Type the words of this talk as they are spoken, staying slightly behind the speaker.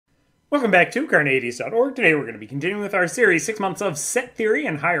Welcome back to Carneades.org. Today we're going to be continuing with our series, 6 months of set theory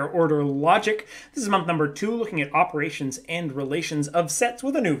and higher order logic. This is month number 2, looking at operations and relations of sets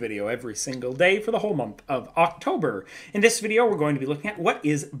with a new video every single day for the whole month of October. In this video, we're going to be looking at what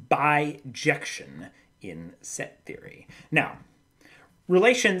is bijection in set theory. Now,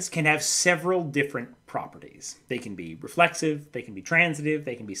 relations can have several different properties. They can be reflexive, they can be transitive,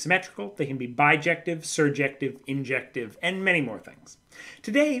 they can be symmetrical, they can be bijective, surjective, injective, and many more things.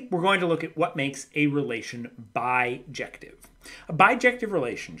 Today, we're going to look at what makes a relation bijective. A bijective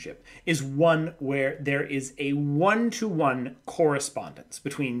relationship is one where there is a one-to-one correspondence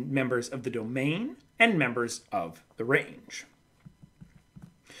between members of the domain and members of the range.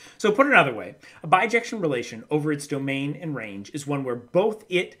 So put another way, a bijection relation over its domain and range is one where both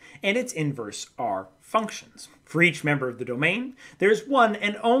it and its inverse are functions. For each member of the domain, there is one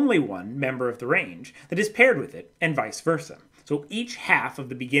and only one member of the range that is paired with it, and vice versa. So each half of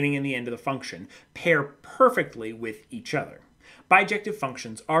the beginning and the end of the function pair perfectly with each other. Bijective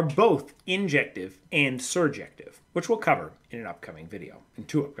functions are both injective and surjective, which we'll cover in an upcoming video, in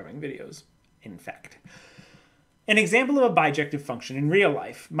 2 upcoming videos, in fact. An example of a bijective function in real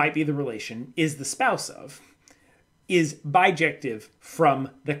life might be the relation is the spouse of, is bijective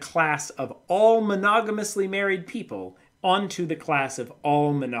from the class of all monogamously married people onto the class of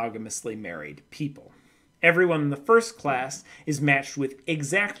all monogamously married people. Everyone in the first class is matched with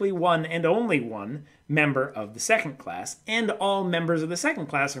exactly one and only one member of the second class, and all members of the second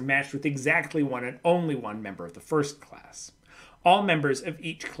class are matched with exactly one and only one member of the first class. All members of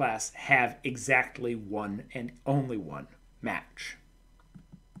each class have exactly one and only one match.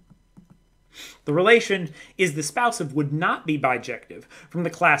 The relation is the spouse of would not be bijective from the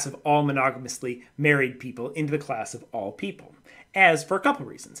class of all monogamously married people into the class of all people, as for a couple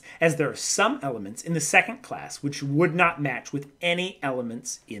reasons, as there are some elements in the second class which would not match with any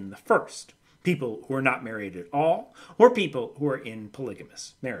elements in the first, people who are not married at all, or people who are in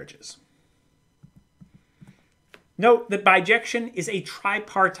polygamous marriages. Note that bijection is a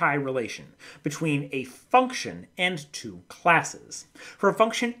tripartite relation between a function and 2 classes. For a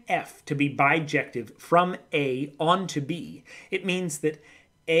function f to be bijective from A onto B, it means that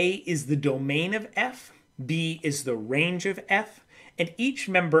A is the domain of f, B is the range of f, and each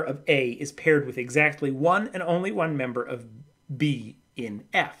member of A is paired with exactly one and only one member of B in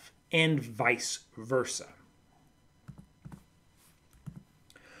f, and vice versa.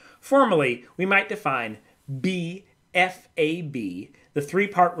 Formally, we might define B FAB, the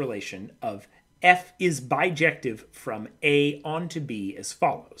 3-part relation of f is bijective from A onto B as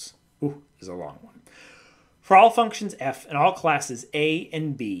follows. Ooh, this is a long one. For all functions f and all classes A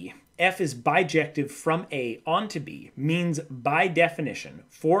and B, f is bijective from A onto B means by definition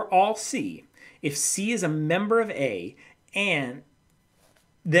for all C, if C is a member of A and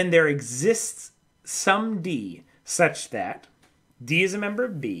then there exists some D such that D is a member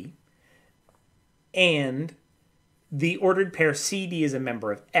of B and the ordered pair CD is a member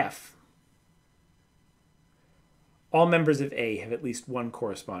of F. All members of A have at least one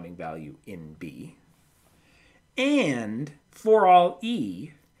corresponding value in B. And for all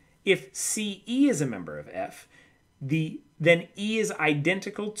E, if CE is a member of F, then E is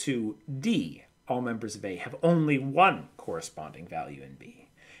identical to D. All members of A have only one corresponding value in B.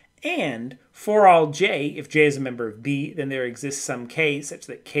 And for all J, if J is a member of B, then there exists some K such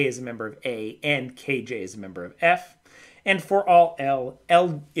that K is a member of A and KJ is a member of F. And for all L,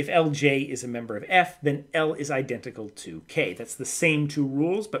 if LJ is a member of F, then L is identical to K. That's the same 2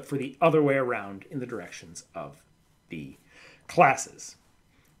 rules, but for the other way around in the directions of the classes.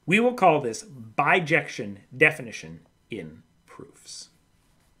 We will call this bijection definition in proofs.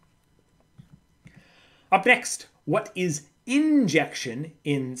 Up next, what is injection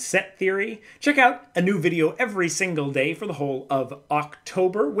in set theory? Check out a new video every single day for the whole of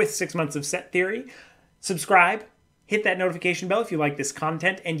October with 6 months of set theory. Subscribe. Hit that notification bell if you like this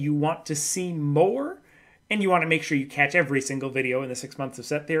content and you want to see more, and you want to make sure you catch every single video in the 6 months of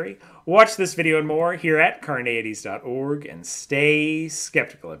set theory. Watch this video and more here at Carneades.org, and stay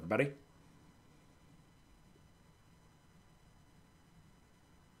skeptical, everybody.